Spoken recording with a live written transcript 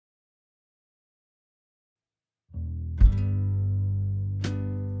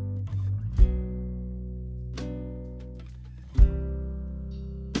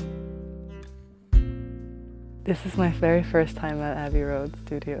This is my very first time at Abbey Road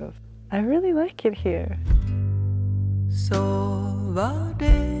Studios. I really like it here. Så var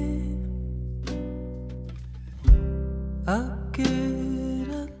det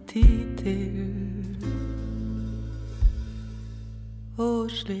akkurat tid til å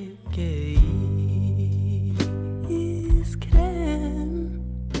slikke iskrem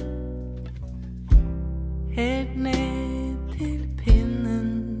helt ned til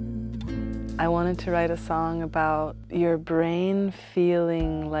pinnen. I wanted to write a song about your brain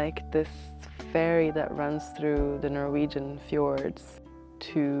feeling like this ferry that runs through the Norwegian fjords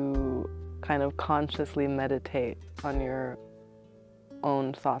to kind of consciously meditate on your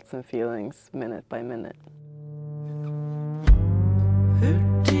own thoughts and feelings minute by minute.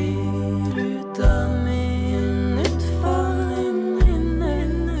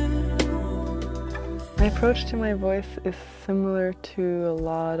 My approach to my voice is similar to a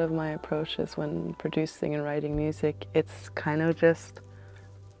lot of my approaches when producing and writing music. It's kind of just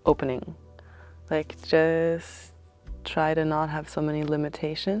opening. Like, just try to not have so many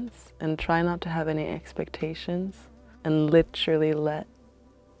limitations and try not to have any expectations and literally let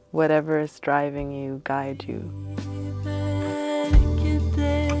whatever is driving you guide you.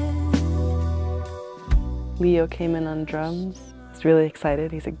 Leo came in on drums. I was really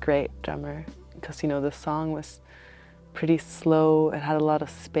excited. He's a great drummer because, you know, the song was pretty slow. It had a lot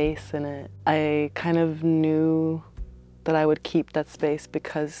of space in it. I kind of knew that I would keep that space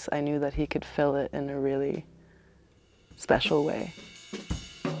because I knew that he could fill it in a really special way.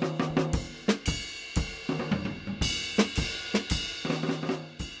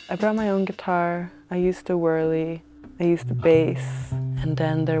 I brought my own guitar. I used the whirly, I used the bass, and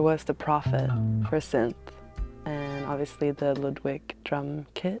then there was the Prophet for synth, and obviously the Ludwig drum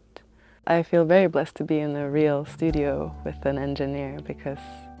kit. I feel very blessed to be in a real studio with an engineer because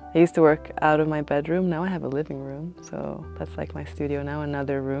I used to work out of my bedroom. Now I have a living room, so that's like my studio now,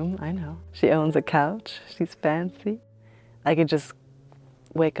 another room. I know. She owns a couch. She's fancy. I could just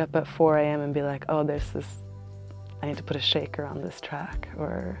wake up at 4 a.m. and be like, oh, there's this, I need to put a shaker on this track,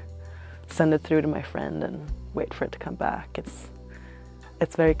 or send it through to my friend and wait for it to come back.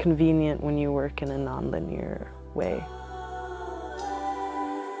 It's very convenient when you work in a non-linear way.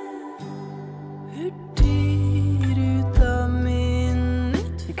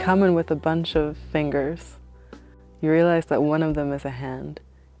 You come in with a bunch of fingers. You realize that one of them is a hand.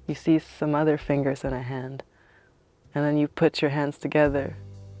 You see some other fingers in a hand. And then you put your hands together.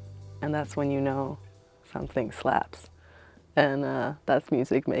 And that's when you know something slaps. And that's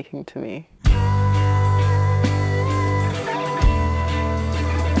music making to me.